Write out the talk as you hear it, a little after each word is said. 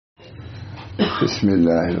بسم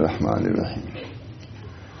الله الرحمن الرحيم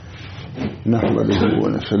نحمده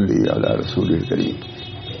ونصلي على رسوله الكريم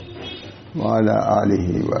وعلى آله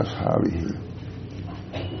وأصحابه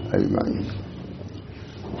أجمعين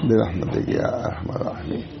برحمتك يا أرحم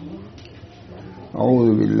الراحمين. أعوذ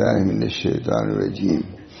بالله من الشيطان الرجيم.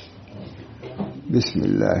 بسم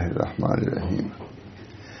الله الرحمن الرحيم.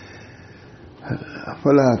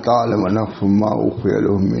 فلا تعلم نفس ما أخفي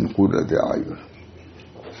لهم من قرة أعين.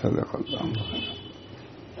 صدق اللہ.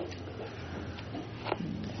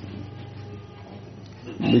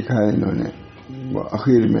 لکھا ہے انہوں نے وہ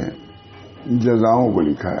اخیر میں جزاؤں کو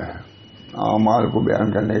لکھا ہے. اعمال کو بیان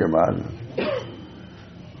کرنے کے بعد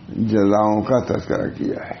جزاؤں کا تذکرہ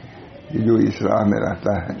کیا ہے کہ جو اس راہ میں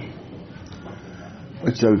رہتا ہے وہ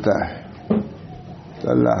چلتا ہے تو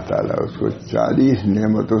اللہ تعالیٰ اس کو 40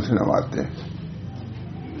 نعمتوں سے نوازتے ہیں،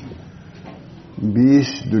 20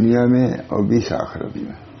 دنیا میں اور 20 آخرت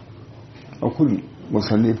میں. اور خود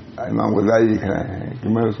مصنف امام غزالی لکھ رہے ہیں کہ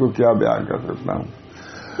میں اس کو کیا بیان کر سکتا ہوں،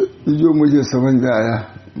 جو مجھے سمجھ میں آیا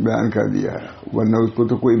بیان کر دیا، ورنہ اس کو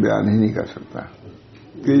تو کوئی بیان ہی نہیں کر سکتا.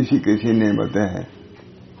 کیسی نعمتیں ہیں.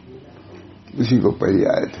 اسی کو پہلی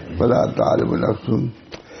آیت ہے فلا تعلم نفس،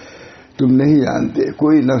 تم نہیں جانتے،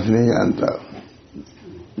 کوئی نفس نہیں جانتا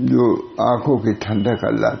جو آنکھوں کی ٹھنڈک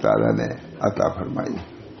اللہ تعالیٰ نے عطا فرمائی.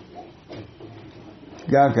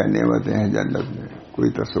 کیا کیا نعمتیں ہیں جنت میں، کوئی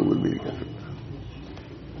تصور بھی نہیں کر سکتا.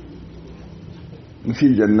 اسی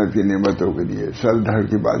جنت کی نعمتوں کے لیے سر دھڑ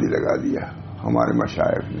کی بازی لگا دیا ہمارے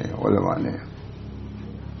مشائخ نے، علماء نے.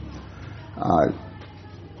 آج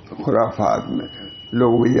خرافات میں،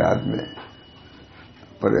 لغویات میں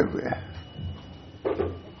پڑے ہوئے ہیں.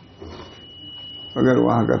 اگر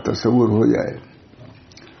وہاں کا تصور ہو جائے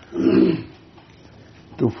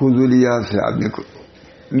تو فضولیات سے آدمی کو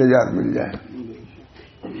نجات مل جائے.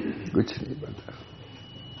 کچھ نہیں پتا،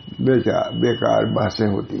 بیکار بحثیں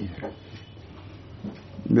ہوتی ہیں،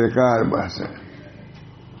 بیکار بحثیں.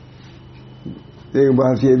 ایک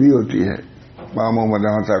بحث یہ بھی ہوتی ہے، امام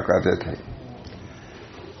مولانا صاحب کہتے تھے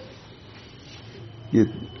کہ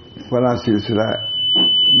فلاں سلسلہ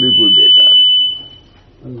بالکل بیکار،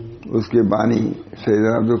 اس کے بانی سید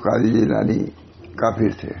عبد القادر جیلانی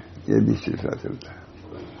کافر تھے، یہ بھی سلسلہ چلتا ہے.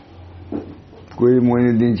 کوئی معین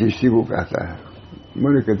الدین چشتی کو کہتا ہے،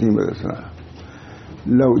 میں نے کتنی بار سنا،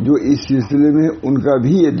 لو جو اس سلسلے میں ان کا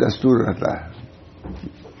بھی یہ دستور رہتا ہے،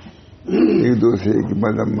 ایک دوسرے کی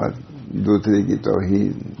مذمت، دوسرے کی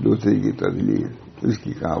توہین، دوسرے کی تذلیل، اس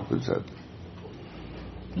کی کہاں فرصت.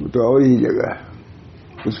 تو اور ہی جگہ ہے.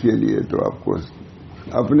 اس کے لیے تو آپ کو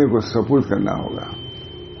اپنے کو سپورٹ کرنا ہوگا.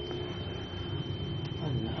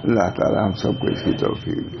 اللہ تعالیٰ ہم سب کو اس کی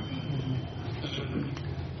توفیق دے.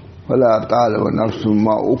 فلا تعلم نفس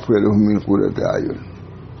ما اخفي لهم من قرة اعين.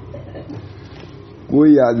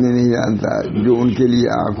 کوئی آدمی نہیں جانتا جو ان کے لیے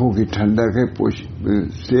آنکھوں کی ٹھنڈک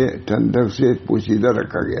سے پوشیدہ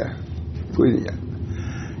رکھا گیا ہے. کوئی نہیں جانتا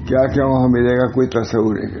کیا کیا وہاں ملے گا، کوئی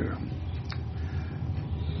تصور نہیں کرے.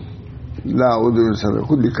 لا اذن سمعت،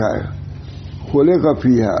 خود لکھا ہے خلق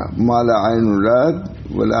فیہا ما لا عین رأت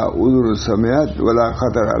ولا اذن سمعت ولا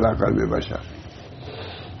خطر علی قلب بشر.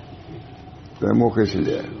 تو موقع سے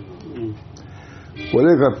لے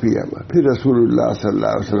خلق فیہا. پھر رسول اللہ صلی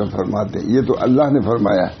اللہ علیہ وسلم فرماتے ہیں، یہ تو اللہ نے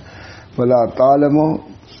فرمایا فلا تعلم.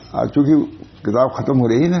 چونکہ کتاب ختم ہو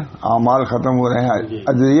رہی ہے نا، اعمال ختم ہو رہے ہیں،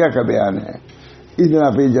 اجریہ کا بیان ہے، اتنا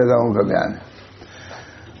پہ جزاؤں کا بیان ہے.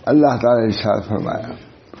 اللہ تعالی نے ارشاد فرمایا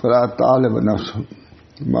فلا تعلم نفس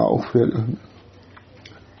ما اخفي لهم.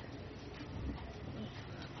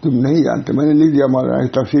 تم نہیں جانتے. میں نے لکھ دیا، مولانا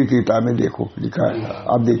تفسیر کی کتاب میں دیکھو لکھا ہے،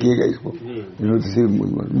 آپ دیکھیے گا اس کو.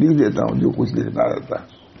 لکھ دیتا ہوں جو کچھ لکھنا رہتا ہے،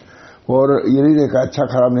 اور یہ نہیں دیکھا اچھا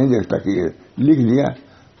خراب نہیں دیکھتا کہ یہ لکھ دیا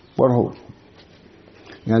پڑھو.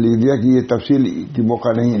 یہاں لکھ دیا کہ یہ تفصیل کی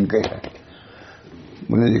موقع نہیں ان کے ہے.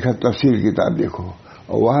 میں نے لکھا تفسیر کی کتاب دیکھو،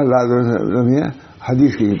 اور وہاں لازم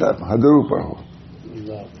حدیث کی کتاب ضرور پڑھو.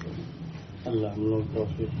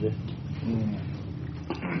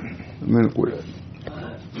 بالکل.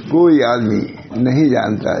 کوئی آدمی نہیں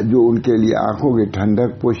جانتا جو ان کے لیے آنکھوں کی ٹھنڈک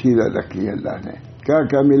پوشیدہ رکھی ہے اللہ نے. کیا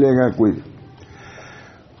کیا ملے گا کوئی.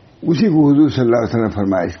 اسی کو حضور صلی اللہ علیہ وسلم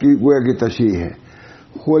فرمایا، اس کی گویا کی تشریح ہے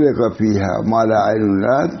خلق فیہا ما لا عین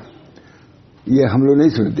رأت. یہ ہم لوگ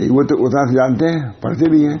نہیں سنتے، وہ تو اتنا سے جانتے ہیں، پڑھتے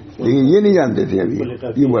بھی ہیں، لیکن یہ نہیں جانتے تھے ابھی.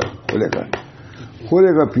 یہ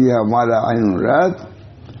خلق فیہا ما لا عین رأت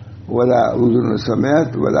ولا اذن سمعت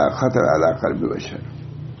ولا خطر علی قلب بشر.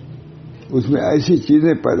 اس میں ایسی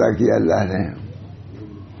چیزیں پیدا کی اللہ نے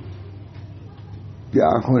کہ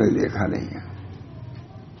آنکھوں نے دیکھا نہیں ہے،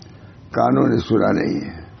 کانوں نے سنا نہیں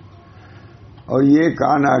ہے، اور یہ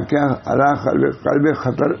کان کیا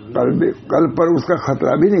قلب پر اس کا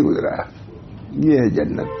خطرہ بھی نہیں گزرا. یہ ہے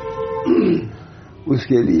جنت اس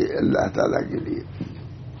کے لیے، اللہ تعالیٰ کے لیے.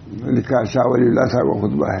 لکھا شاہ ولی اللہ صاحب کا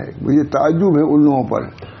خطبہ ہے. مجھے تعجب ہے ان لوگوں پر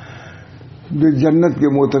جو جنت کے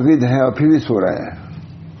معتقد ہیں اور پھر بھی سو رہے ہیں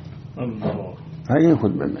یہ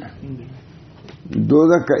خطبے میں.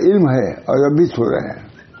 دوزخ کا علم ہے اور اب بھی سو رہے ہیں،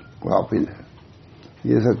 غافل ہے.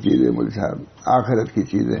 یہ سب چیزیں مول صاحب آخرت کی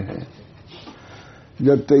چیزیں ہیں.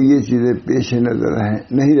 جب تک یہ چیزیں پیش نظر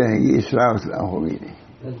نہیں رہیں گی، اصلاح ہوگی نہیں.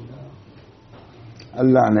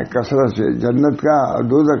 اللہ نے کثرت سے جنت کا اور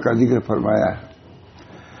دوزخ کا ذکر فرمایا ہے.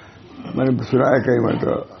 میں نے سنا ہے کئی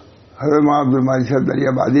مرتبہ حضرت محمد صاحب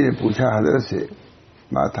آبادی نے پوچھا حضرت سے،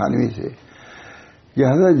 تھانوی سے، کہ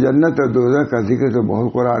حضرت جنت اور دوزخ کا ذکر تو بہت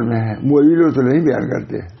قرآن میں ہے، مولوی لوگ تو نہیں بیان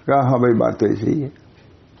کرتے. کہا ہاں بھائی بات تو ایسے ہی ہے.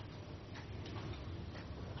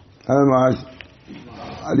 حضرت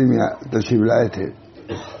علی میاں تشریف لائے تھے،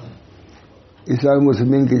 اسلام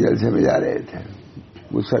مسلمین کے جلسے میں جا رہے تھے.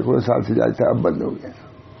 وہ سینکڑوں سال سے جلسہ اب بند ہو گیا.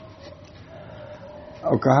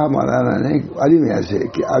 اور کہا مولانا نے علی میاں سے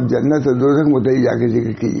کہ آپ جنت اور دوزخ متعلق جا کے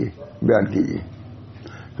ذکر کیجیے، بیان کیجیے.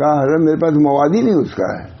 کہا حضرت میرے پاس مواد ہی نہیں اس کا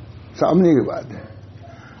ہے، سامنے کی بات ہے.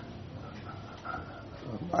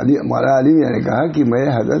 مولانا علی میاں نے کہا کہ میں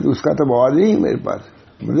حضرت اس کا تو مواد نہیں ہے میرے پاس،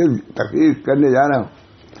 مجھے تقریر کرنے جا رہا ہوں.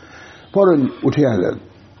 فوراً اٹھے حضرت،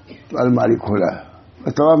 الماری کھولا،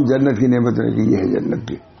 تمام جنت کی نعمتوں نے کی یہ ہے جنت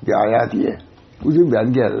کی کہ آیات یہ ہے، اسے بیان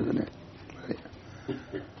کیا حضرت نے.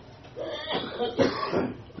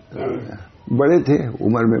 بڑے تھے،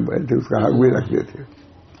 عمر میں بڑے تھے، اس کا حق بھی رکھتے تھے.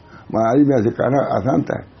 مہاراج میں سے کہنا آسان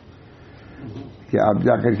تھا کہ آپ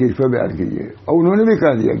جا کر کے اس پر بیان کیجیے. اور انہوں نے بھی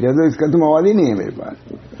کہہ دیا کہ اس کا تو مواد ہی نہیں ہے میرے پاس.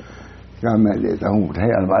 کہا میں لیتا ہوں.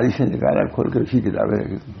 اٹھائے الماری سے نکالا، کھول کر اسی کتابیں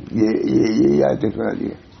رکھی، یہ آیتیں سنا دی،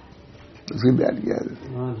 اس کی بیان کیا.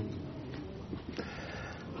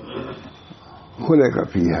 کھلے کا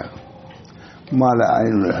پیا مالا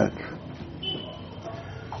عین رہت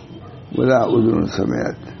ولا اذن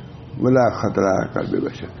سمعت ولا خطرہ قلب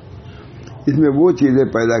بشر. اس میں وہ چیزیں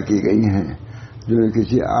پیدا کی گئی ہیں جو نہ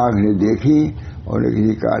کسی آنکھ نے دیکھی اور نہ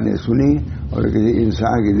کسی کان نے سنی اور نہ کسی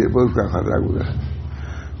انسان کی دل پر اس کا خطرہ گزرا.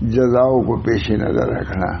 جزاؤں کو پیش نظر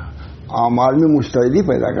رکھنا اعمال میں مستعدی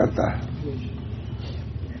پیدا کرتا ہے.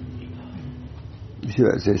 اسی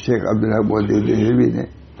وجہ سے شیخ عبدالحق دہلوی نے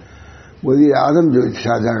وزیر اعظم جو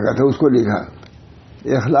شاہجہاں کا تھا اس کو لکھا،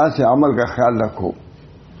 اخلاص سے عمل کا خیال رکھو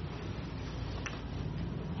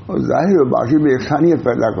اور ظاہر و باقی میں یکسانیت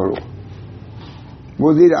پیدا کرو.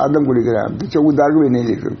 وزیر اعظم کو لکھ رہا ہے، چوکیدار کو بھی نہیں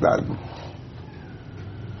لکھ سکتا آدمی.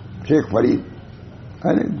 شیخ فرید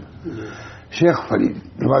ہے نا، شیخ فرید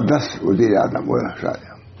زبردست وزیر اعظم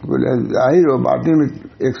ظاہر و باطن میں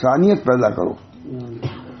یکسانیت پیدا کرو،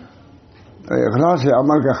 اخلاص سے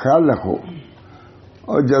عمل کا خیال رکھو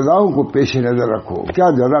اور جزاؤں کو پیش نظر رکھو. کیا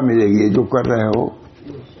جزا ملے گی؟ جو کر رہے ہو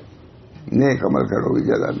نیک عمل کرو گی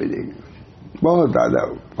جزا ملے گی. بہت زیادہ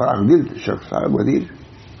فراخ دل شخص صاحب وزیر،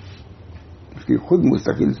 اس کی خود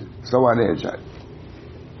مستقل سوال ہے شاید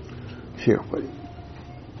شیخ پر.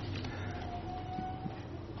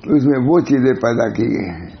 اس میں وہ چیزیں پیدا کی گئی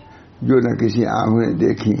ہیں جو نہ کسی آنکھوں نے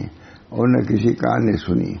دیکھی اور نہ کسی کان نے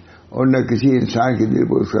سنی اور نہ کسی انسان کے دل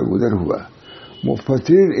پر اس کا گزر ہوا.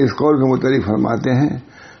 مفسرین اس قول کے متعلق فرماتے ہیں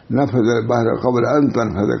نفذ البحر قبل ان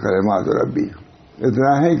تنفذ کلمات ربی.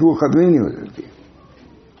 اتنا ہے کہ وہ ختم ہی نہیں ہو سکتی،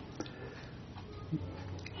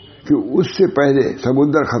 کہ اس سے پہلے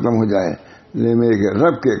سمندر ختم ہو جائے لیکن میرے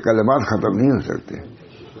رب کے کلمات ختم نہیں ہو سکتے.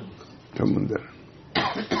 سمندر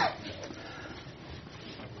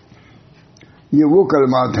یہ وہ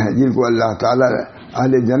کلمات ہیں جن کو اللہ تعالیٰ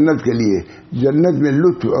اہل جنت کے لیے جنت میں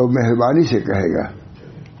لطف اور مہربانی سے کہے گا.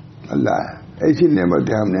 اللہ ایسی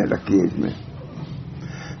نعمتیں ہم نے رکھی ہیں اس میں.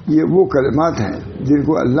 یہ وہ کلمات ہیں جن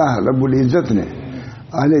کو اللہ رب العزت نے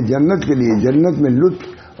اہل جنت کے لیے جنت میں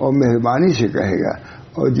لطف اور مہربانی سے کہے گا.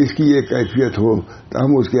 اور جس کی یہ کیفیت ہو تو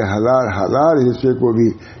ہم اس کے ہزار حصے کو بھی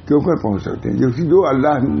کیوں کر پہنچ سکتے ہیں. جو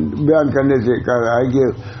اللہ بیان کرنے سے کہہ رہا ہے کہ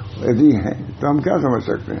ایسی ہیں تو ہم کیا سمجھ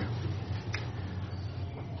سکتے ہیں.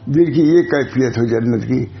 جن کی یہ کیفیت ہو جنت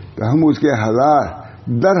کی تو ہم اس کے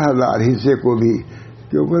ہزار حصے کو بھی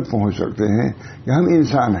کیوں کر پہنچ سکتے ہیں کہ ہم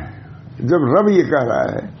انسان ہیں. جب رب یہ کہہ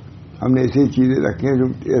رہا ہے ہم نے ایسی چیزیں رکھی ہیں جو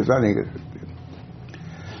ایسا نہیں کر سکتے.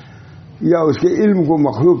 یا اس کے علم کو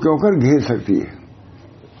مخلوق کیوں کر گھیر سکتی ہے؟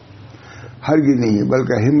 ہرگز نہیں،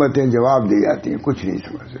 بلکہ ہمتیں جواب دی جاتی ہیں. کچھ نہیں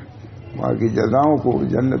سمجھ سکتے وہاں کی جزاؤں کو،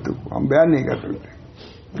 جنت کو ہم بیان نہیں کر سکتے.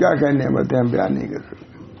 کیا کہ نعمتیں ہم بیان نہیں کر سکتے.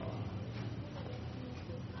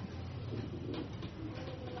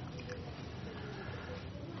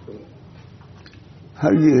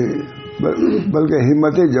 ہرگز، بلکہ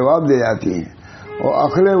ہمتیں جواب دے جاتی ہیں اور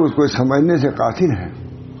عقلیں اس کو سمجھنے سے قاصر ہیں،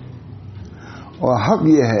 اور حق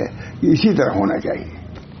یہ ہے کہ اسی طرح ہونا چاہیے.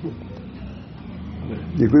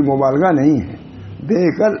 یہ کوئی مبالغہ نہیں ہے.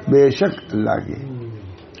 بے شک اللہ کی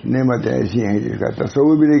نعمتیں ایسی ہیں جس کا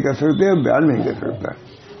تصور بھی نہیں کر سکتے اور بیان نہیں کر سکتا.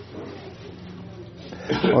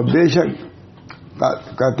 اور بے شک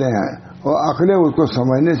کہتے ہیں اور عقلیں اس کو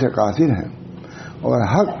سمجھنے سے قاصر ہیں، اور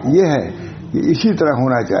حق یہ ہے کہ اسی طرح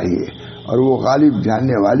ہونا چاہیے، اور وہ غالب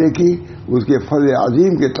جاننے والے کی اس کے فضل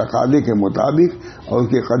عظیم کے تقاضے کے مطابق اور اس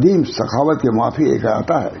کے قدیم سخاوت کے معافی ایک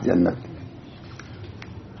آتا ہے جنت.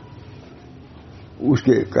 اس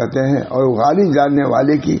کے کہتے ہیں اور غالب جاننے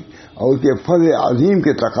والے کی اور اس کے فضل عظیم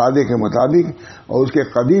کے تقاضے کے مطابق اور اس کے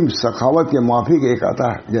قدیم سخاوت کے موافق ایک آتا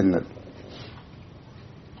ہے جنت.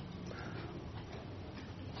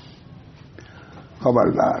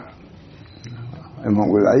 خبردار امام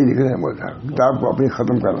غزالی لکھ رہے ہیں، کتاب کو اپنی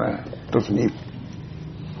ختم کر رہے ہیں تصنیف.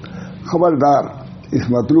 خبردار اس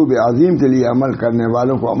مطلوب عظیم کے لیے عمل کرنے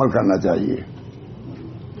والوں کو عمل کرنا چاہیے.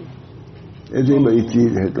 اتنی بڑی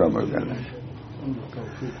چیز ہے تو عمل کرنا چاہیے.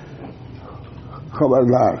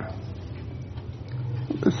 خبردار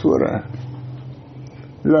سو رہے ہیں،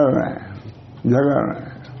 لڑ رہے ہیں، جھگڑ رہے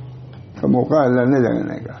ہیں، تو موقع ہے لڑنے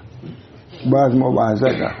جھگڑنے کا، بحث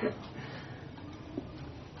مباحثہ کا.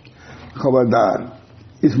 خبردار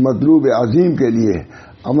اس مطلوب عظیم کے لیے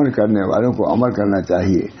عمل کرنے والوں کو عمل کرنا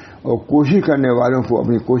چاہیے، اور کوشش کرنے والوں کو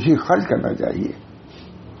اپنی کوشش خرچ کرنا چاہیے.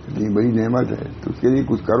 اتنی بڑی نعمت ہے تو اس کے لیے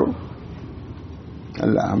کچھ کرو.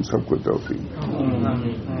 اللہ ہم سب کو توفیق.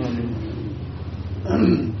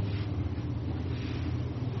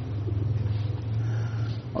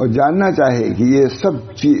 اور جاننا چاہے کہ یہ سب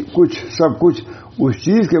کچھ اس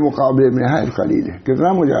چیز کے مقابلے میں ہے قلیل ہے.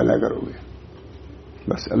 کتنا مجاہدہ کرو گے؟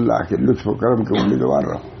 بس اللہ کے لطف و کرم کے امیدوار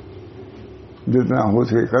رہو، جتنا ہو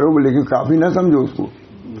سکے کرو گے، لیکن کافی نہ سمجھو اس کو.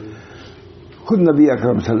 خود نبی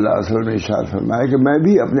اکرم صلی اللہ علیہ وسلم نے ارشاد فرمایا کہ میں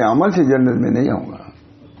بھی اپنے عمل سے جنت میں نہیں آؤں گا،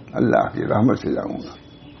 اللہ کی رحمت سے جاؤں گا.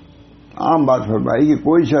 عام بات فرمائی کہ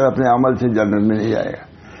کوئی شخص اپنے عمل سے جنت میں نہیں جائے گا.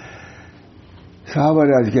 صحابہ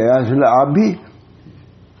نے عرض کیا یا رسول اللہ آپ بھی؟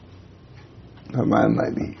 فرمایا میں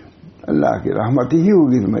بھی. اللہ کی رحمت ہی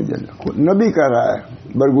ہوگی تو میں جنت. نبی کہہ رہا ہے،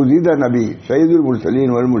 برگزیدہ نبی سید المرسلین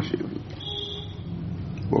والمرسلین،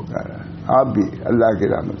 وہ کہہ رہا ہے آپ بھی اللہ کی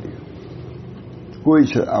رحمت ہی. کوئی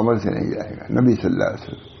شخص عمل سے نہیں جائے گا. نبی صلی اللہ علیہ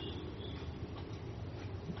وسلم.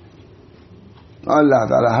 اللہ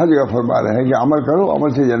تعالیٰ ہر جگہ فرما رہے ہیں کہ عمل کرو، عمل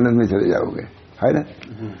سے جنت میں چلے جاؤ گے، ہے نا.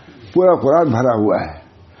 پورا قرآن بھرا ہوا ہے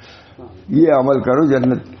یہ عمل کرو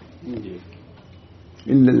جنت.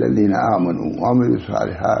 الا الذین آمنوا وعملوا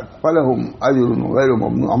الصالحات فلہم اجر غیر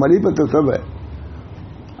ممنون. عمل ہی پر تو سب ہے.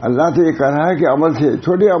 اللہ تو یہ کہہ رہا ہے کہ عمل سے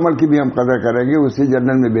چھوٹے عمل کی بھی ہم قدر کریں گے، اس سے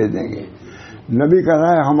جنت میں بھیج دیں گے. نبی کہہ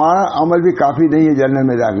رہا ہے ہمارا عمل بھی کافی نہیں ہے جنت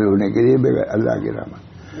میں داخل ہونے کے لیے بغیر اللہ کی رحمت.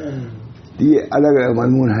 یہ الگ الگ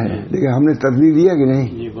مضمون ہے، لیکن ہم نے تدبیر دیا کہ نہیں.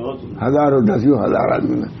 ہزاروں دسیوں ہزار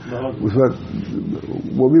آدمی میں اس وقت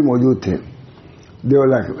وہ بھی موجود تھے.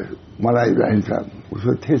 دیولا کے مولانا ابراہیم صاحب اس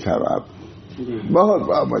وقت تھے. صاحب آپ بہت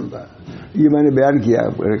بڑا مجمع یہ میں نے بیان کیا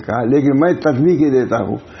کہا، لیکن میں تسبیح کے دیتا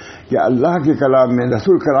ہوں کہ اللہ کے کلام میں،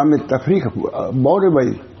 رسول کلام میں تفریق بہت ہے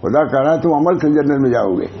بھائی. خدا کہہ رہا ہے تم عمل سے جنت میں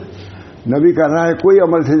جاؤ گے، نبی کہہ رہا ہے کوئی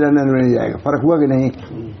عمل سے جنت میں نہیں جائے گا. فرق ہوا کہ نہیں؟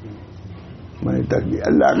 میں نے تسبیح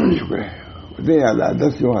اللہ کا شکر ہے دے ہزار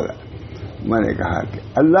دسیوں ہزار. میں نے کہا کہ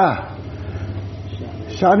اللہ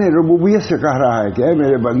شان ربوبیت سے کہہ رہا ہے کہ اے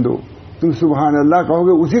میرے بندو تم سبحان اللہ کہو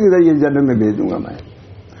گے اسی کے ذریعے جنت میں بھیج دوں گا میں.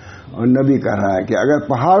 اور نبی کہہ رہا ہے کہ اگر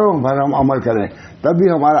پہاڑوں پر ہم عمل کریں تب بھی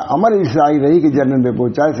ہمارا عمل اس رائے رہی کہ جنت میں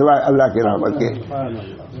پہنچائے سوائے اللہ کی رحمت کے.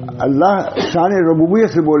 اللہ شان ربوبیت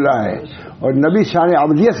سے بول رہا ہے اور نبی شان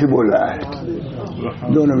عبدیت سے بول رہا ہے،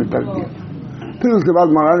 دونوں میں فرق دیا. پھر اس کے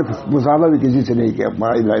بعد مولانا نے مصابہ بھی کسی سے نہیں کیا.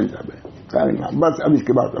 مولانا ابراہیم صاحب ہے بس اب اس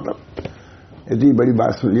کے بعد ختم. اتنی بڑی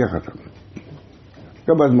بات سن لیا ختم.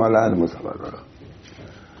 کہ بس مولانا نے مصابہ کرو.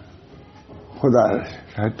 خدا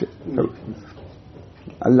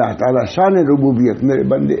اللہ تعالیٰ شان ربوبیت میرے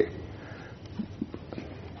بندے،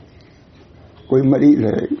 کوئی مریض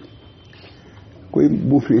ہے، کوئی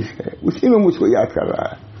مفلس ہے، اسی میں مجھ کو یاد کر رہا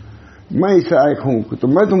ہے. میں اس لائق ہوں تو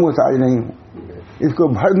میں تو محتاج نہیں ہوں، اس کو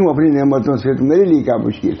بھر دوں اپنی نعمتوں سے تو میرے لیے کیا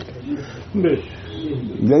مشکل ہے.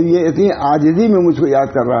 جب یہ اتنی عاجزی میں مجھ کو یاد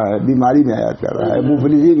کر رہا ہے، بیماری میں یاد کر رہا ہے،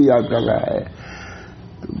 مفلسی میں یاد کر رہا ہے،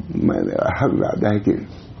 تو میں حق زیادہ ہے کہ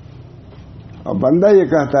اور بندہ یہ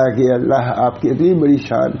کہتا ہے کہ اللہ آپ کی اتنی بڑی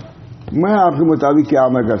شان، میں آپ کے مطابق کیا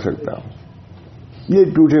عمل کر سکتا ہوں.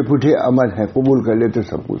 یہ ٹوٹے پھوٹے عمل ہے، قبول کر لیتے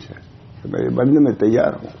سب کچھ ہے. میرے بندے میں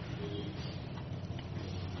تیار ہوں.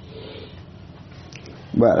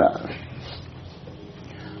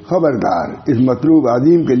 خبردار اس مطلوب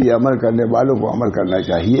عظیم کے لیے عمل کرنے والوں کو عمل کرنا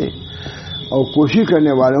چاہیے اور کوشش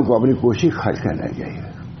کرنے والوں کو اپنی کوشش خرچ کرنا چاہیے.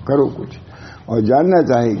 کرو کچھ اور جاننا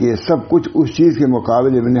چاہیے کہ یہ سب کچھ اس چیز کے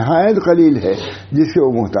مقابلے میں نہایت قلیل ہے جس کے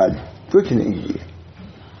وہ محتاج ہے. کچھ نہیں ہے.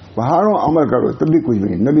 پہاڑوں عمل کرو تب بھی کچھ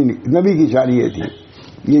نہیں. نبی کی شان یہ تھی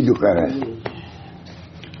یہ جو کہہ رہے ہیں.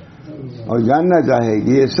 اور جاننا چاہے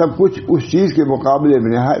کہ یہ سب کچھ اس چیز کے مقابلے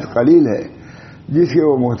میں نہایت قلیل ہے جس کے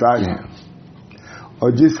وہ محتاج ہیں اور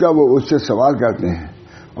جس کا وہ اس سے سوال کرتے ہیں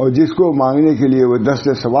اور جس کو مانگنے کے لیے وہ دست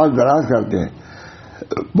سوال دراز کرتے ہیں.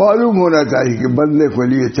 معلوم ہونا چاہیے کہ بندے کے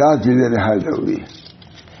لیے 4 چیزیں نہایت ضروری ہیں.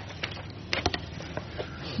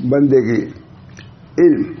 بندے کی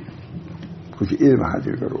علم، کچھ علم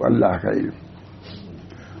حاصل کرو، اللہ کا علم.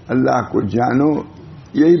 اللہ کو جانو،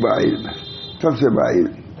 یہی با علم ہے، سب سے با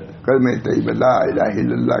علم. کلمہ طیبہ لا الہ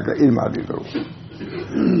الا اللہ کا علم حاصل کرو.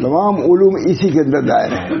 تمام علوم اسی کے اندر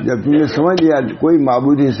دائر ہیں. جب تم نے سمجھ لیا کوئی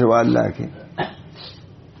معبود نہیں سوا اللہ کے،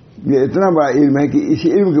 یہ اتنا بڑا علم ہے کہ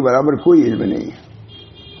اسی علم کے برابر کوئی علم نہیں ہے.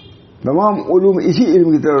 تمام علوم اسی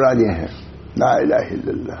علم کی طرف راجع ہیں. لا الہ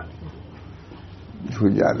الا اللہ اس کو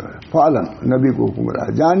جانو. فعلم، نبی کو حکم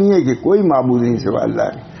رہا جانیے کہ کوئی معبود نہیں سوا اللہ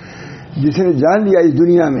کے. جس نے جان لیا اس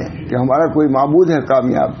دنیا میں کہ ہمارا کوئی معبود ہے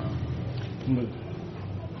کامیاب.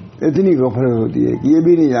 اتنی غفلت ہوتی ہے کہ یہ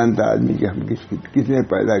بھی نہیں جانتا آدمی کہ ہم کس نے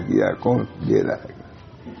پیدا کیا، کون دے رہا ہے.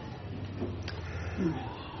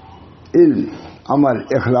 علم، عمل،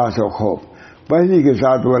 اخلاص اور خوف پہلی کے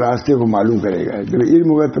ساتھ وہ راستے کو معلوم کرے گا. جب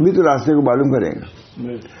علم ہوگا تبھی تو راستے کو معلوم کرے گا.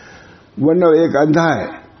 ورنہ ایک اندھا ہے.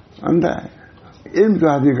 علم تو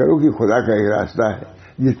حاصل کرو کہ خدا کا ایک راستہ ہے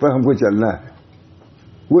جس پر ہم کو چلنا ہے،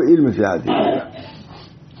 وہ علم سے حاصل ہوگا.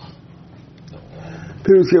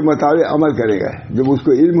 پھر اس کے مطابق عمل کرے گا. جب اس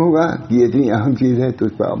کو علم ہوگا کہ یہ اتنی اہم چیز ہے تو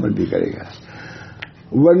اس پر عمل بھی کرے گا.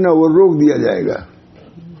 ورنہ وہ روک دیا جائے گا.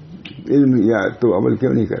 علم یا تو عمل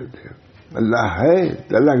کیوں نہیں کرتے؟ اللہ ہے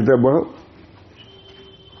تو اللہ کی طرف بڑھو.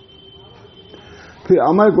 پھر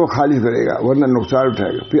عمل کو خالص کرے گا ورنہ نقصان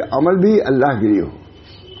اٹھائے گا. پھر عمل بھی اللہ کے لیے ہو.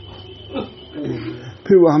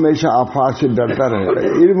 پھر وہ ہمیشہ آفات سے ڈرتا رہے گا.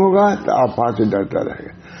 علم ہوگا تو آفات سے ڈرتا رہے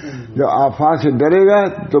گا. جب آفات سے ڈرے گا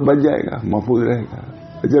تو بچ جائے گا، محفوظ رہے گا.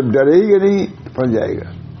 جب ڈرے ہی نہیں تو پھنس جائے گا،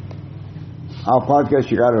 آفات کا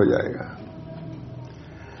شکار ہو جائے گا.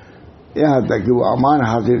 یہاں تک کہ وہ امان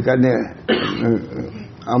حاصل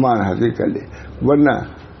کر لے. ورنہ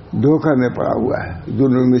دھوکہ میں پڑا ہوا ہے.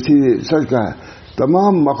 دنیا میں سیدھے سچ کہا ہے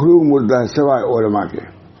تمام مخلوق مردہ ہے سوائے علماء کے.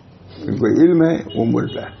 ان کو علم ہے وہ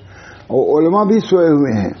مردہ ہے. اور علماء بھی سوئے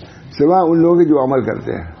ہوئے ہیں سوائے ان لوگوں جو عمل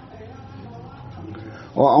کرتے ہیں.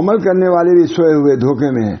 اور عمل کرنے والے بھی سوئے ہوئے دھوکے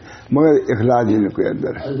میں ہیں مگر اخلاص ان کے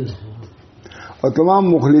اندر ہے. اور تمام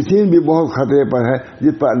مخلصین بھی بہت خطرے پر ہے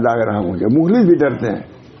جس پر اللہ کا رحم ہو جائے. مخلص بھی ڈرتے ہیں.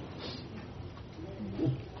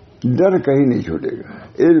 ڈر کہیں نہیں چھوٹے گا.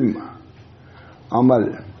 علم، عمل،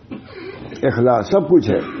 اخلاص سب کچھ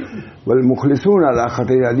ہے. والمخلصون علی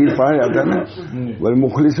خطیر عظیم پڑھا جاتا ہے نا.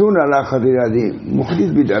 والمخلصون علی خطیر عظیم.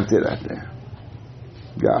 مخلص بھی ڈرتے رہتے ہیں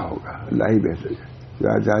کیا ہوگا، اللہ ہی بہتر ہے.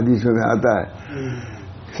 حدیثوں میں آتا ہے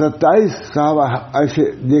 27 صحابہ ایسے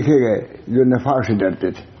دیکھے گئے جو نفاق سے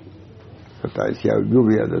ڈرتے تھے. 27 یا جو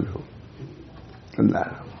بھی عدد ہو. اللہ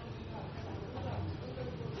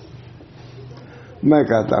میں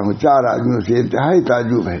کہتا ہوں 4 آدمیوں سے انتہائی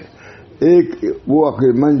تعجب ہے. ایک وہ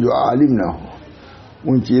عقل مند جو عالم نہ ہو،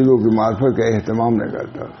 ان چیزوں کی معرفت کا اہتمام نہ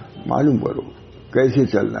کرتا. معلوم کرو کیسے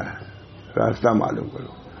چلنا ہے، راستہ معلوم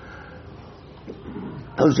کرو.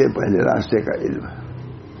 سب سے پہلے راستے کا علم ہے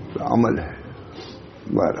تو عمل ہے.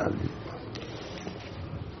 بہرحال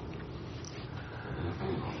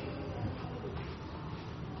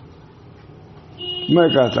میں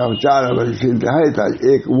کہتا ہوں 4 عمل سے انتہائی تاج.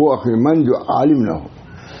 ایک وہ عقل مند جو عالم نہ ہو،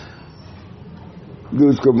 جو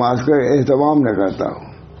اس کو معاف کر اہتمام نہ کرتا ہو.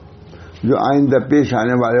 جو آئندہ پیش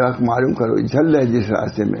آنے والے وقت معلوم کرو چل رہے جس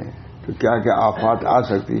راستے میں تو کیا کیا آفات آ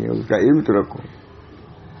سکتی ہیں اس کا علم تو رکھو.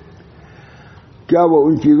 کیا وہ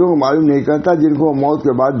ان چیزوں کو معلوم نہیں کرتا جن کو موت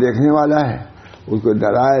کے بعد دیکھنے والا ہے؟ اس کو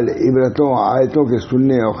دلائل، عبرتوں، آیتوں کے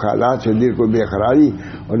سننے اور خیالات سے دل کو بے قراری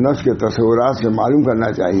اور نفس کے تصورات سے معلوم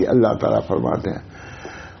کرنا چاہیے. اللہ تعالیٰ فرماتے ہیں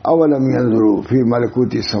اولم ينظروا فی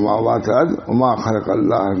ملکوت السماوات والارض وما خلق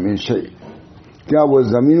اللہ من شیء. کیا وہ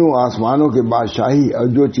زمینوں آسمانوں کے بادشاہی اور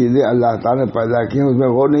جو چیزیں اللہ تعالیٰ نے پیدا کی ہیں اس میں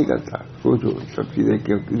غور نہیں کرتا؟ سوچو سب چیزیں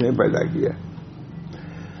کس نے پیدا کیا.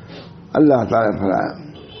 اللہ تعالیٰ فرمایا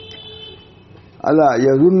اللہ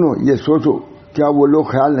یظن، یہ سوچو کیا وہ لوگ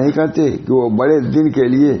خیال نہیں کرتے کہ وہ بڑے دن کے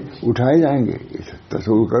لیے اٹھائے جائیں گے؟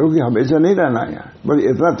 تصور کرو کہ ہمیشہ نہیں رہنا یہاں. بس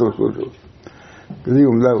اتنا تو سوچو. کسی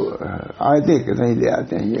مطلب آیتیں کتنے لے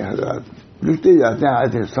آتے ہیں یہ حضرات، لکھتے جاتے ہیں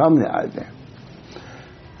آیتیں سامنے آتے ہیں.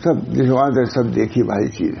 سب جسمان تک سب دیکھی بھاری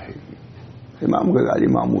چیز ہے. امام غزالی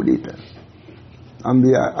معمولی تھا.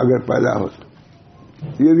 انبیاء اگر پیدا ہو تو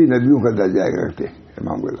یہ بھی نبیوں کا درجہ رکھتے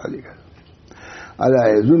امام غزالی کا. الا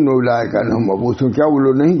یظن اولئک انہم مبعوثون، کیا وہ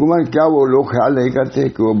لوگ نہیں گمان، کیا وہ لوگ خیال نہیں کرتے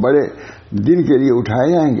کہ وہ بڑے دن کے لیے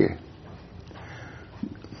اٹھائے جائیں گے؟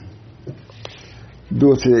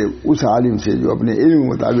 دوسرے اس عالم سے جو اپنے علم کے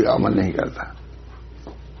مطابق عمل نہیں کرتا.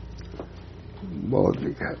 بہت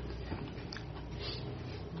لکھا ہے.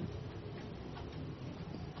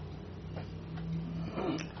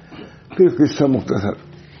 پھر قصہ مختصر،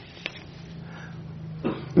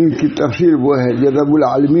 ان کی تفسیر وہ ہے جو رب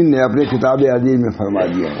العالمین نے اپنے کتاب عزیز میں فرما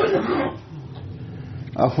دیا ہے.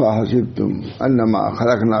 افحسبتم انما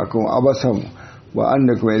خلقناکم عبثا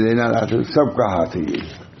وانکم الینا لا ترجعون، سب کا ہاتھ ہے یہ.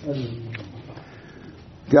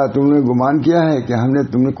 کیا تم نے گمان کیا ہے کہ ہم نے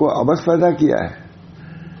تم کو عبث پیدا کیا ہے؟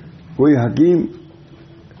 کوئی حکیم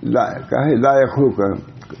لا یخلق،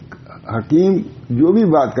 حکیم جو بھی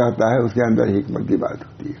بات کہتا ہے اس کے اندر حکمت کی بات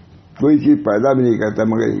ہوتی ہے. کوئی چیز پیدا بھی نہیں کرتا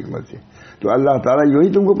مگر حکمت سے. تو اللہ تعالیٰ یوں ہی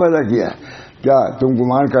تم کو پیدا کیا ہے. کیا تم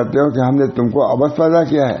گمان کرتے ہو کہ ہم نے تم کو عبث پیدا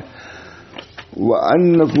کیا ہے؟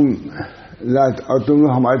 وَأَنَّكُمْ لَا، اور تم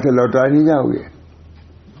ہمارے سے لوٹائے نہیں جاؤ گے.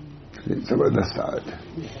 زبردست آیت ہے،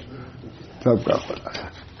 سب کا خلاصہ.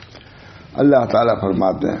 اللہ تعالیٰ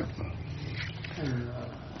فرماتے ہیں.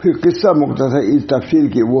 پھر قصہ مختصر اس تفصیل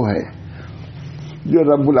کی وہ ہے جو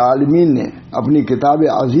رب العالمین نے اپنی کتاب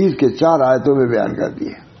عزیز کے 4 آیتوں میں بیان کر دی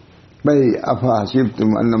ہے. بھائی افحسبتم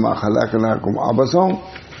انما خلقناکم عبثا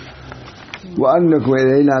وانکم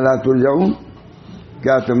الینا لا ترجعون،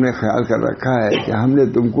 کیا تم نے خیال کر رکھا ہے کہ ہم نے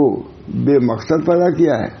تم کو بے مقصد پیدا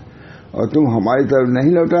کیا ہے اور تم ہماری طرف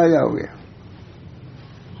نہیں لوٹائے جاؤ گے؟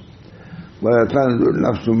 وَلَتَنظُرْ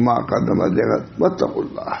نَفْسٌ مَّا قَدَّمَتْ لِغَدٍ وَاتَّقُوا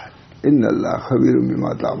اللَّهَ إِنَّ اللَّهَ خَبِيرٌ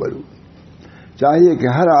بِمَا تَعْمَلُونَ. چاہیے کہ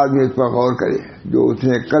ہر آدمی اس پر غور کرے جو اس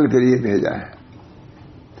نے کل کے لیے بھیجا ہے،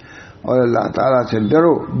 اور اللہ تعالیٰ سے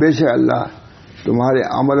ڈرو، بے شک اللہ تمہارے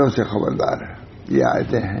عملوں سے خبردار ہے. یہ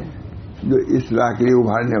آیتیں ہیں جو اصلاح کے لیے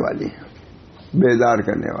ابھارنے والی ہیں، بیدار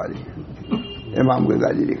کرنے والی ہیں. امام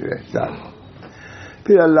غزالی لکھ رہے ہیں 4.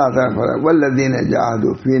 پھر اللہ تعالیٰ فرماتا والذین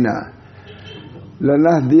جاہدوا فینا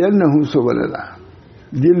لنہدینہم سبلنا،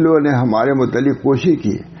 جن لوگوں نے ہمارے متعلق کوشش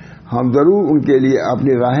کی ہم ضرور ان کے لیے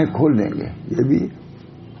اپنی راہیں کھول دیں گے. یہ بھی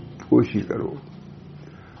کوشش کرو.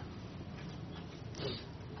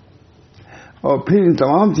 اور پھر ان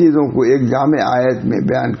تمام چیزوں کو ایک جامع آیت میں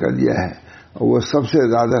بیان کر دیا ہے، اور وہ سب سے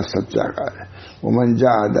زیادہ سچا کار ہے. ومن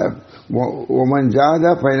جاہد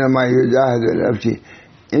فإنما یجاہد لنفسہ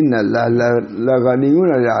ان اللہ لغنی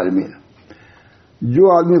عن العالمین. جو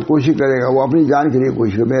آدمی کوشش کرے گا وہ اپنی جان کے لیے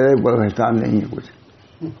کوشش کرے. میرا کوئی احسان نہیں ہے کچھ،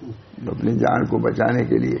 اپنی جان کو بچانے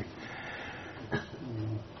کے لیے،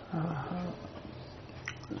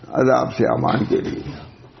 عذاب سے امان کے لیے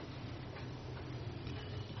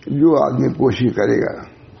جو آدمی کوشش کرے گا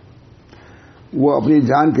وہ اپنی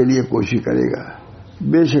جان کے لیے کوشش کرے گا.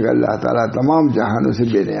 بے شک اللہ تعالیٰ تمام جہانوں سے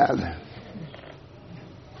بے نیاز ہے.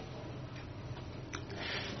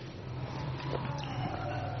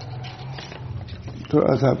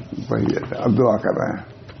 تھوڑا سا پڑھ لیا تھا، اب دعا کر رہے ہیں،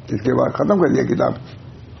 اس کے بعد ختم کر لیا کتاب.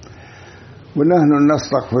 وَنَحْنُ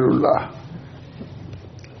نَسْتَغْفِرُ اللَّهَ.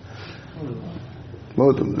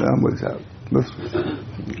 بہت بول صاحب بس.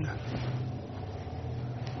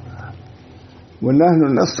 وَنَحْنُ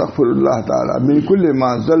نَسْتَغْفِرُ اللَّهَ تَعَالَى مِنْ كُلِّ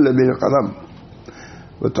مَا زَلَّ بِهِ الْقَلَمُ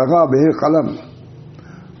وَطَغَى بِهِ الْقَلَمُ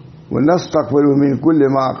وَنَسْتَغْفِرُهُ مِنْ كُلِّ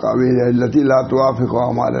مَا قَبِلَ الَّتِي لَا تُوَافِقُ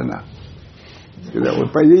أَعْمَالَنَا.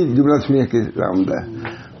 پہلی جملہ سنیے کہ رحمدہ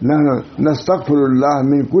نحن نستغفر اللہ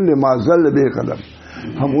من کل ما زل به قدم.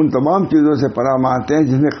 ہم ان تمام چیزوں سے پناہ مانگتے ہیں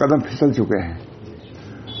جس میں قدم پھسل چکے ہیں.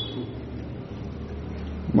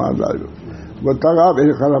 وہ تغاب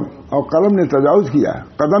قلم، اور قلم نے تجاوز کیا،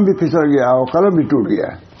 قدم بھی پھسل گیا اور قلم بھی ٹوٹ گیا.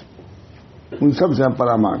 ان سب سے ہم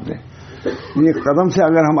پناہ مانگتے ہیں. یہ قدم سے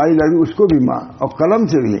اگر ہماری لگی اس کو بھی ماں، اور قلم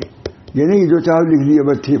سے بھی، یہ نہیں جو چاہو لکھ لیا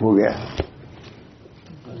بس ٹھیک ہو گیا.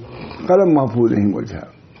 قلم محفوظ نہیں. مجھے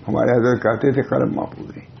ہمارے حضرت کہتے تھے قلم محفوظ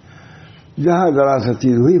نہیں. جہاں ذرا سا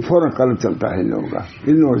چیز ہوئی فوراً قلم چلتا ہے ان لوگوں کا.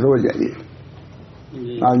 ان لوگوں سے ہو جائیے.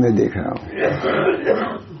 آج میں دیکھ رہا ہوں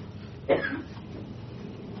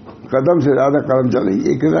قدم سے زیادہ قلم چل رہی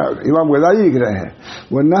ہے. امام غزالی لکھ رہے ہیں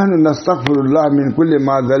وَنَحْنُ نَسْتَغْفِرُ اللَّهَ مِنْ كُلِّ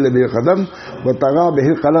مَا ذَلَّ بِهِ الْقَدَمُ وَطَغَى بِهِ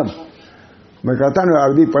الْقَلَمُ. میں کہتا ہوں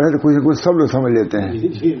عربی پڑھے تو کچھ کچھ سب لوگ سمجھ لیتے ہیں.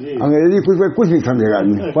 انگریزی کچھ نہیں سمجھے گا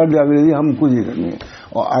آدمی. پڑھ لیا انگریزی ہم کچھ نہیں سمجھیں.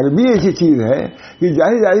 اور عربی ایسی چیز ہے کہ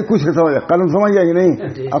ظاہر کچھ سمجھ، قلم سمجھ جائے گی نہیں،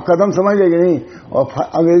 اب قدم سمجھ جائے گی نہیں. اور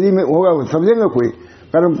انگریزی میں ہوگا سمجھے گا کوئی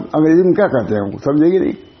قلم انگریزی میں کیا کہتے ہیں سمجھے گی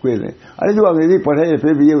نہیں کوئی نہیں. جو انگریزی پڑھے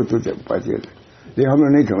پھر بھی یہ تو پڑھتے لیکن ہم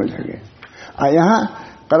لوگ نہیں سمجھ سکے. یہاں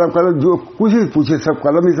قلم جو کچھ بھی پوچھے سب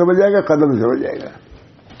قلم ہی سمجھ جائے گا، قدم ہی سمجھ جائے گا.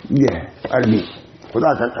 یہ ہے عربی،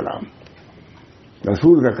 خدا کا کلام،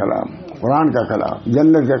 رسول کا کلام، قرآن کا کلام،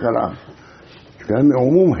 جنت کا کلام، اس کا میں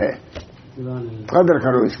عموم ہے. قدر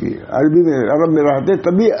کرو اس کی. عربی میں عرب میں رہتے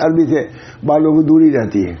تبھی عربی سے بالوں کی دوری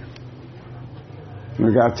رہتی ہے.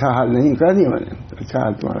 میں کہا اچھا حال نہیں کہہ دیا میں نے، اچھا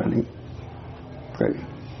حال تمہارا نہیں کری.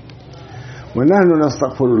 وَنَحْنُ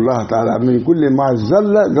نَسْتَغْفِرُ اللَّهَ تَعَالَى مِنْ كُلِّ مَا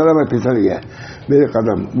زَلَّ ظلم پھسل گیا میرے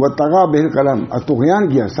قدم، وَطَغَى بِهِ الْقَلَمْ، اور طغیان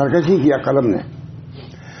کیا، سرکشی کیا قلم نے.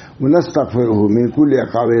 وَنَسْتَغْفِرُهُ مِنْ كُلِّ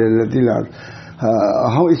أَقَاوِلِ الَّتِي لَا،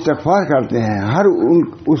 ہم استغفار کرتے ہیں ہر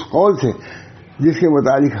اس قول سے جس کے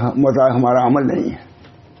متعلق ہمارا عمل نہیں ہے.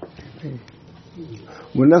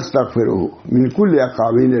 وَنَسْتَغْفِرُهُ مِنْ كُلِّ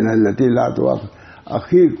أَقَاوِلِنَا الَّتِي لَا تُوَافِقُ.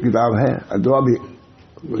 آخر کتاب ہے دعا بھی،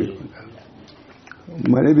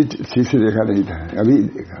 میں نے بھی ٹھیک سے دیکھا نہیں تھا، ابھی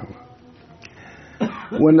دیکھا ہوا.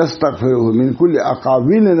 وَنَسْتَغْفِرُهُ مِنْ كُلِّ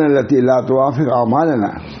أَقَاوِلِنَا الَّتِي لَا تُوَافِقُ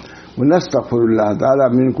أَعْمَالَنَا. وَنَسْتَغْفِرُ اللَّهَ تَعَالَى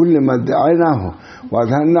مِنْ كُلِّ مَا ادَّعَيْنَاهُ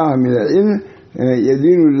وَأَظْهَرْنَاهُ مِنَ الْعِلْمِ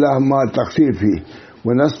يَدِينُ اللَّهُ مَا التَّقْصِيرِ فِيهِ.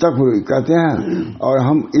 ونستغفر کہتے ہیں اور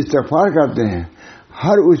ہم استغفار کرتے ہیں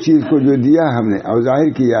ہر اس چیز کو جو دیا ہے ہم نے اور ظاہر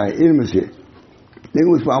کیا ہے علم سے، لیکن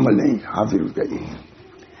اس پر عمل نہیں حاصل کریے.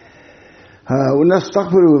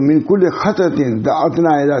 ونستغفر من كل خطأ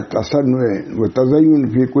دعتنا الى التصنع والتزين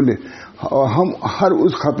في كل، اور ہم ہر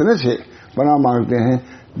اس خطرے سے پناہ مانگتے ہیں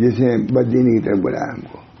جسے بددینی کی طرف بلایا ہم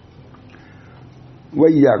کو.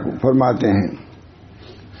 وإياكم فرماتے ہیں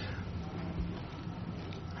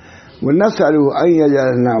وَنَسْأَلُهُ أَن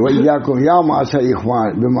يَجْعَلَنَا وَإِيَّاكُمْ يَا مَعْشَرَ الْإِخْوَانِ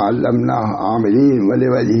بِمَا عَلَّمْنَاهُ عَامِلِينَ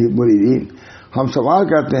وَلِوَجْهِهِ مُرِيدِينَ. ہم سوال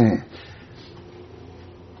کرتے ہیں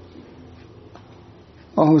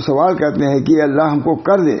اور ہم سوال کرتے ہیں کہ اللہ ہم کو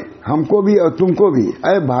کر دے، ہم کو بھی اور تم کو بھی،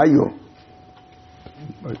 اے بھائیو.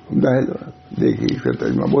 دیکھیے اس کا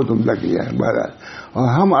ترجمہ بہت عمدہ کیا ہے. بہرحال اور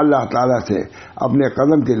ہم اللہ تعالیٰ سے اپنے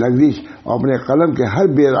قلم کی لغزش اور اپنے قلم کے ہر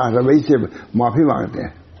بے راہ روی سے معافی مانگتے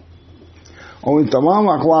ہیں اور ان تمام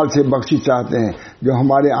اقوال سے بخشش چاہتے ہیں جو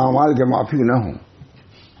ہمارے اعمال کے موافق نہ ہوں.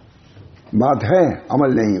 بات ہے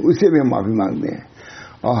عمل نہیں، اس سے بھی ہم معافی مانگتے ہیں.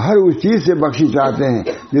 اور ہر اس چیز سے بخشش چاہتے ہیں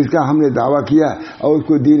جس کا ہم نے دعویٰ کیا اور اس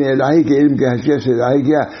کو دین الہی کے علم کے حیثیت سے ظاہر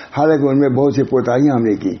کیا، حالانکہ ان میں بہت سی کوتاہیاں ہم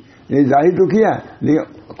نے کی. یعنی ظاہر تو کیا لیکن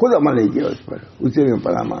خود عمل نہیں کیا اس پر، اس سے بھی ہم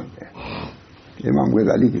پناہ مانگتے ہیں. امام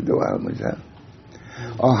غزالی کی دعا ہے.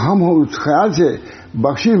 اور ہم اس خیال سے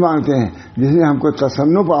بخشش مانگتے ہیں جس نے ہم کو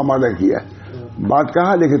تصنع پر آمادہ کیا، بات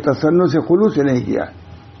کہا لیکن تصنع سے خلوص سے نہیں کیا،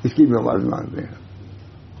 اس کی بھی معافی مانگتے ہیں.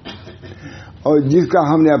 اور جس کا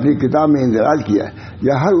ہم نے اپنی کتاب میں اندراج کیا،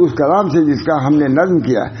 یا ہر اس کلام سے جس کا ہم نے نظم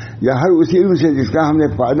کیا، یا ہر اس علم سے جس کا ہم نے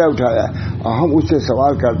فائدہ اٹھایا، اور ہم اس سے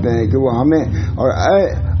سوال کرتے ہیں کہ وہ ہمیں اور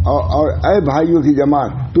اے بھائیوں کی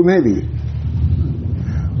جماعت تمہیں بھی،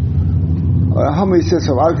 اور ہم اس سے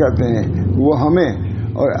سوال کرتے ہیں وہ ہمیں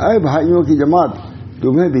اور اے بھائیوں کی جماعت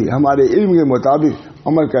تمہیں بھی ہمارے علم کے مطابق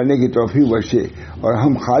عمل کرنے کی توفیق بخشے، اور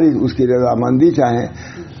ہم خالص اس کی رضامندی چاہیں.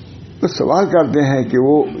 تو سوال کرتے ہیں کہ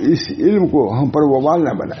وہ اس علم کو ہم پر وبال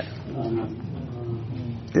نہ بنائے.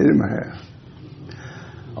 علم ہے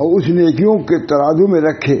اور اس نیکیوں کے ترازو میں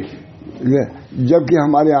رکھے جبکہ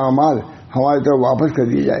ہمارے اعمال ہماری طرف واپس کر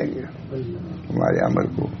دیے جائیں گے. ہمارے عمل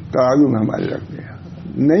کو ترازو میں ہمارے رکھ دیں،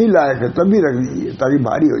 نہیں لائق ہے تب بھی رکھ دیجیے تاکہ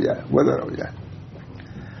بھاری ہو جائے، وزن ہو جائے.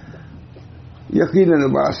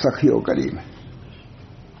 یقیناً بڑا سخی و کریم ہے،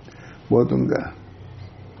 بہت عمدہ.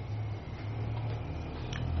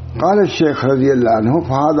 قال الشیخ رضی اللہ عنہ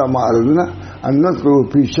فہذا ما اردنا ان نذکر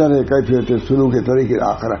فی شرح کیفیت سلوک طریق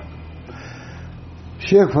الاخرہ.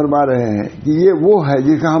 شیخ فرما رہے ہیں کہ یہ وہ ہے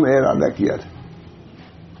جس کا ہم ارادہ کیا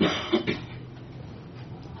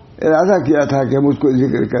تھا، کہ ہم اس کو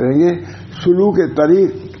ذکر کریں گے سلوک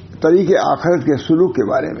طریق آخرت کے سلوک کے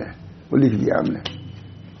بارے میں، وہ لکھ دیا ہم نے.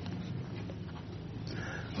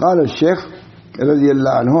 قال الشیخ رضی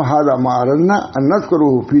اللہ عنہ هذا ما اردنا ان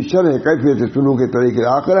نذکره فی شرح کیفیت سلوک طریق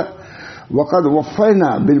الاخرہ وقد وفینا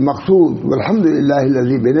بالمقصود والحمد للہ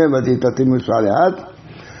الذی بنعمتہ تتم الصالحات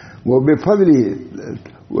وبفضلہ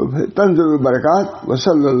تنزل البرکات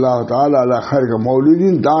وصلی اللہ تعالی علی خیر مولود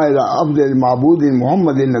داع الی افضل معبود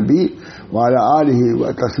محمد النبی وعلی آلہ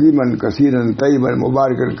وتسلیما کثیرا طیبا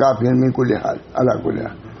مبارکا کافیا من کل حال علی کل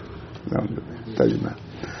حال. ترجمہ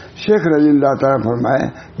شیخ رضی اللہ تعالیٰ فرمائے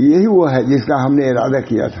کہ یہی وہ ہے جس کا ہم نے ارادہ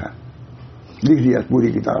کیا تھا. لکھ دیا پوری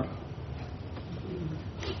کتاب.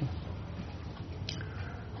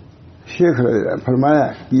 شیخ فرمایا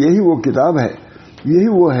کہ یہی وہ کتاب ہے، یہی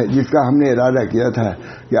وہ ہے جس کا ہم نے ارادہ کیا تھا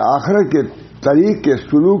کہ آخرت کے طریق کے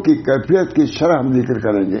سلوک کی کیفیت کی شرح ہم ذکر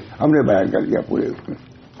کریں گے. ہم نے بیان کر دیا پورے اس میں،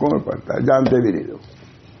 کون پڑھتا ہے جانتے بھی نہیں لوگ.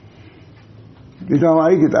 یہ تو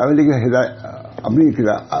ہماری کتاب ہے لیکن اپنی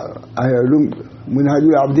علوم منہاج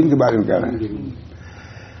العابدین کے بارے میں کہہ رہے ہیں.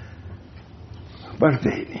 پڑھتے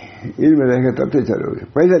ہی نہیں. علم رہے گا تب سے چلو گے.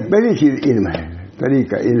 پہلی چیز علم ہے.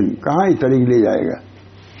 طریقہ علم کہاں ہی طریق لے جائے گا.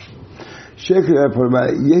 شیخ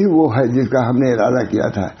فرمایا یہی وہ ہے جس کا ہم نے ارادہ کیا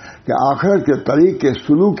تھا کہ آخرت کے طریق کے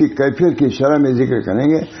سلوک کی کیفیت کی شرح میں ذکر کریں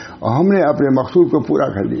گے اور ہم نے اپنے مقصود کو پورا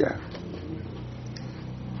کر لیا.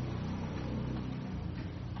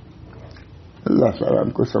 اللہ تعالیٰ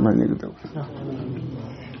ہم کو سمجھنے کی توفیق.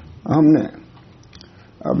 ہم نے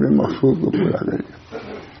اپنے مقصود کو پورا کر لیا.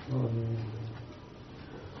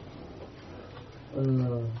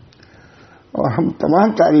 اور ہم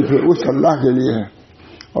تمام تعریفیں اس اللہ کے لیے ہیں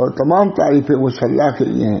اور تمام تعریفیں اس اللہ کے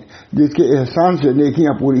لیے ہیں جس کے احسان سے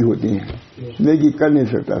نیکیاں پوری ہوتی ہیں. نیکی کر نہیں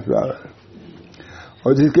سکتا سوال.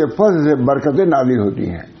 اور جس کے فضل سے برکتیں نازل ہوتی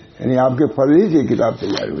ہیں. یعنی آپ کے فضل ہی سے کتاب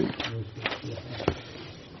تیار ہوئی.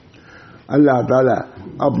 اللہ تعالیٰ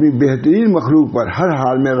اپنی بہترین مخلوق پر ہر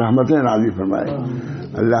حال میں رحمتیں نازل فرمائے.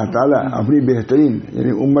 اللہ تعالیٰ اپنی بہترین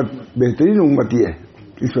یعنی بہترین امتی ہے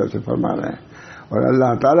اس وجہ سے فرما رہے ہیں. اور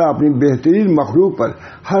اللہ تعالیٰ اپنی بہترین مخلوق پر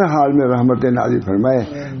ہر حال میں رحمتیں نازل فرمائے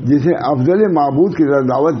جسے افضل معبود کی طرف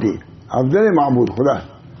دعوت دی. افضل معبود خدا.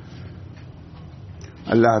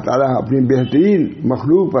 اللہ تعالیٰ اپنی بہترین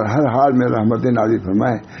مخلوق پر ہر حال میں رحمتیں نازل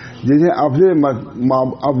فرمائے جسے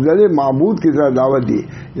افضل معبود کی طرف دعوت دی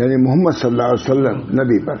یعنی محمد صلی اللہ علیہ وسلم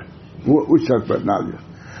نبی پر. وہ اس شخص پر نازل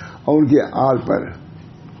اور ان کے آل پر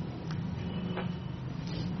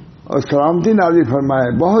اور سلامتی نازل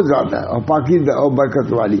فرمائے بہت زیادہ اور پاکیزہ اور برکت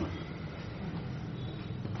والی.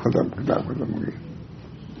 ختم کتاب ختم ہو گئی.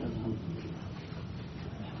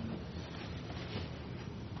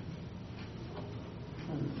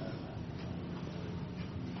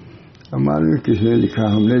 ہمارے میں کس نے لکھا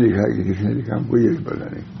ہم نے لکھا کہ کس نے لکھا ہم کو یہ پتا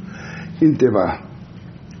نہیں. انتباہ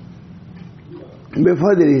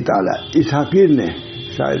بفضل تعالیٰ اسحاقیر نے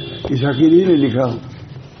شاید اسحاقیر ہی نے لکھا.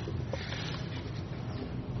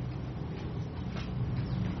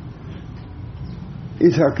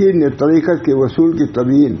 اس حقیر نے طریقت کے وصول کی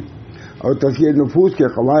تبیین اور تزکیہ نفوس کے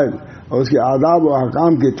قواعد اور اس کے آداب و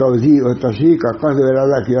احکام کی توضیح اور تشریح کا قصد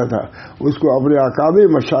ارادہ کیا تھا. اس کو اپنے اکابر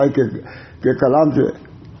مشائخ کے کلام سے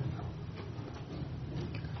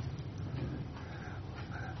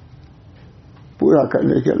پورا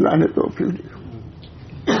کرنے کے اللہ نے توفیق دی.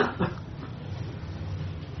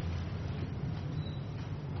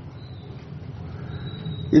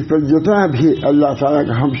 اس پر جتنا بھی اللہ تعالیٰ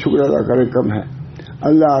کا ہم شکر ادا کریں کم ہے.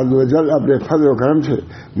 اللہ عز و جل اپنے فضل و کرم سے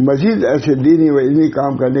مزید ایسے دینی و علمی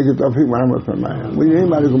کام کرنے کی توفیق مرحمت فرمائے. مجھے نہیں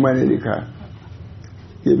معلوم میں نے لکھا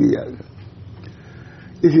یہ بھی یاد ہے.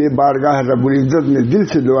 اس لیے بارگاہ رب العزت میں دل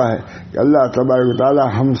سے دعا ہے کہ اللہ تبارک و تعالی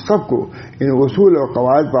ہم سب کو ان اصول اور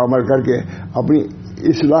قواعد پر عمل کر کے اپنی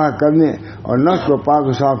اصلاح کرنے اور نفس کو پاک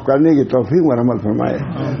و صاف کرنے کی توفیق مرحمت فرمائے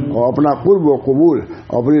اور اپنا قرب و قبول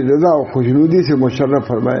اور اپنی رضا و خوشنودی سے مشرف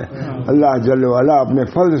فرمائے. اللہ جل وعلا اپنے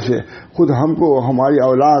فضل سے خود ہم کو ہماری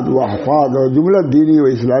اولاد و احفاد اور جملہ دینی و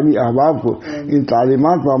اسلامی احباب کو ان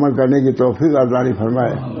تعلیمات پر عمل کرنے کی توفیق عطا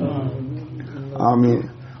فرمائے. آمین.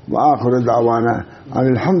 وآخر دعوانا ان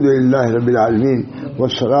الحمد للہ رب العالمین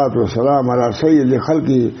والصلاة والسلام علی سید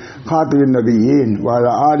خلقہ خاتم النبیین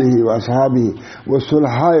وعلی آلہ واصحابہ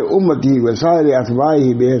وصلحاء امتہ وسائر اتباعہ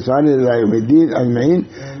بإحسان الی یوم الدین اجمعین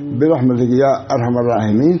برحمتک یا ارحم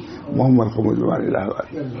الراحمین. محمد قمرالزمان اللہ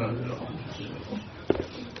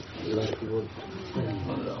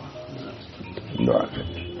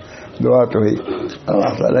دعا تو ہی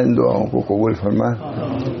اللہ تعالیٰ ان دعاؤں کو قبول فرمائے.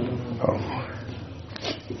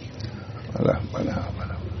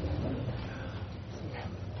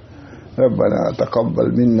 ربنا تقبل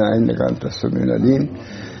منا انك انت السميع العليم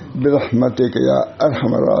برحمتك يا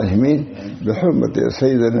ارحم الراحمين بحرمة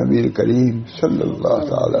سيد النبي الكريم صلى الله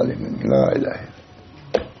تعالى عليه وسلم. لا اله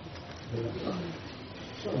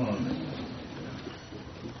الا الله.